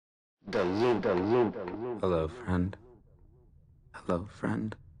Hello, friend. Hello,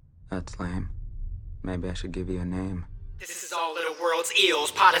 friend. That's lame. Maybe I should give you a name. This is all of the world's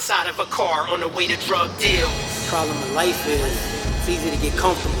ills, pot inside of a car on the way to drug deals. Problem of life is, it's easy to get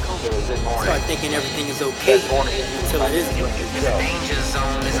comfortable. Start thinking everything is okay until it isn't. It's a danger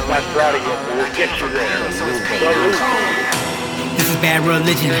zone, it's a That's right again, we'll get you there. This is bad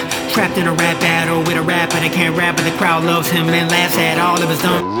religion, trapped in a rap battle with a rapper that can't rap, but the crowd loves him and laughs at all of his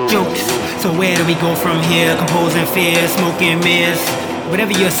dumb jokes. So where do we go from here? Composing fear, smoking mirrors.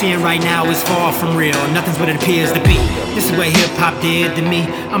 Whatever you're seeing right now is far from real. Nothing's what it appears to be. This is what hip-hop did to me.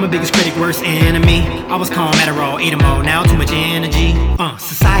 I'm a biggest critic, worst enemy. I was calm, Adderall, ate 'em all. Now too much energy.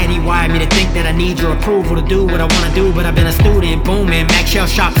 Society wired me to think that I need your approval to do what I wanna do, but I've been a student, booming. Max shell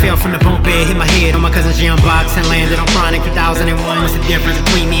shock fell from the bunk bed, hit my head on my cousin's gym box and landed on Chronic 2001. What's the difference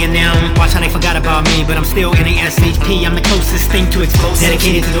between me and them? Watch how they forgot about me, but I'm still in a SHP. I'm the closest thing to explosive.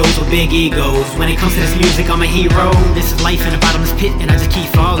 Dedicated to those with big egos. When it comes to this music, I'm a hero. This is life in a bottomless pit, and I just keep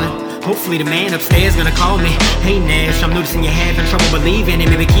falling. Hopefully the man upstairs gonna call me. Hey Nash, I'm noticing you're having trouble believing it.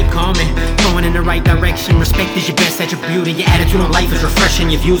 Maybe keep calming, going in the right direction. Respect is your best attribute, and your attitude on life is refreshing.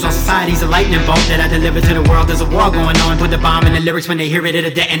 Your views on society's a lightning bolt that I deliver to the world. There's a war going on. Put the bomb in the lyrics when they hear it,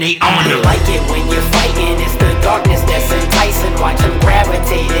 it'll detonate on it. Like it when you're fighting, it's the darkness that's enticing. Watch them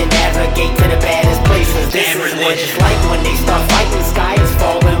gravitate and navigate to the baddest places. This is what it's like when they start fighting. Sky is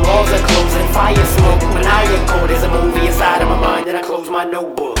falling, walls are closing, fire smoke, maniacal. There's a movie inside of my mind and I close my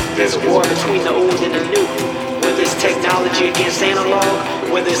notebook. There's a war between the old and the new. Whether it's technology against analog,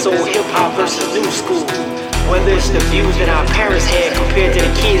 whether it's old hip-hop versus new school, whether it's the views that our parents had compared to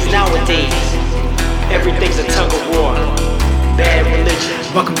the kids nowadays. Everything's a tug of war. Bad religion.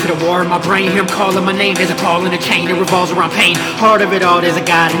 Welcome to the war in my brain. Hear him calling my name. There's a ball in a chain that revolves around pain. Heart of it all, there's a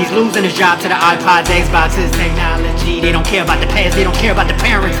God, and he's losing his job to the iPods, Xboxes, technology. They don't care about the past, they don't care about the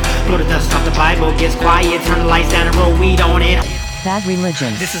parents. Blow the dust off the Bible, gets quiet, turn the lights down and roll weed on it. Bad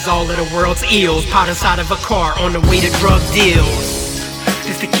religion. This is all of the world's ills, pot inside of a car on the way to drug deals.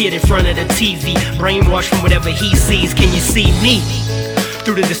 This the kid in front of the TV, brainwashed from whatever he sees. Can you see me?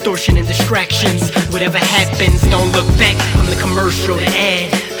 Through the distortion and distractions, whatever happens, don't look back. I'm the commercial, the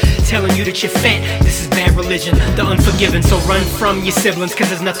ad, telling you that you're fat. This is bad religion, the unforgiven. So run from your siblings, cause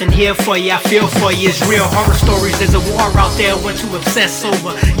there's nothing here for you. I feel for you, it's real horror stories. There's a war out there, one to obsess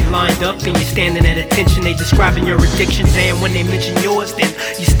over. You lined up and you're standing at attention. They describing your addictions, and when they mention yours, then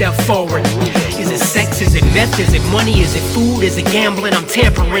you step forward. Is it sex, is it meth, is it money, is it food, is it gambling? I'm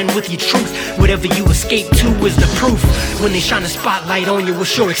tampering with your truth. Whatever you escape to is the proof. When they shine a spotlight on you,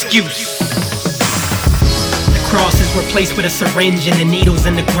 what's your excuse? Cross is replaced with a syringe and the needles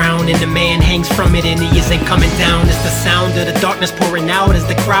in the ground, and the man hangs from it and he isn't coming down. It's the sound of the darkness pouring out as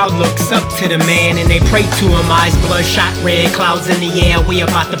the crowd looks up to the man and they pray to him. Eyes bloodshot red, clouds in the air, we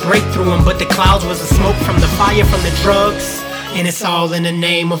about to break through them, but the clouds was the smoke from the fire from the drugs, and it's all in the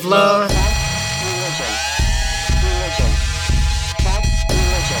name of love.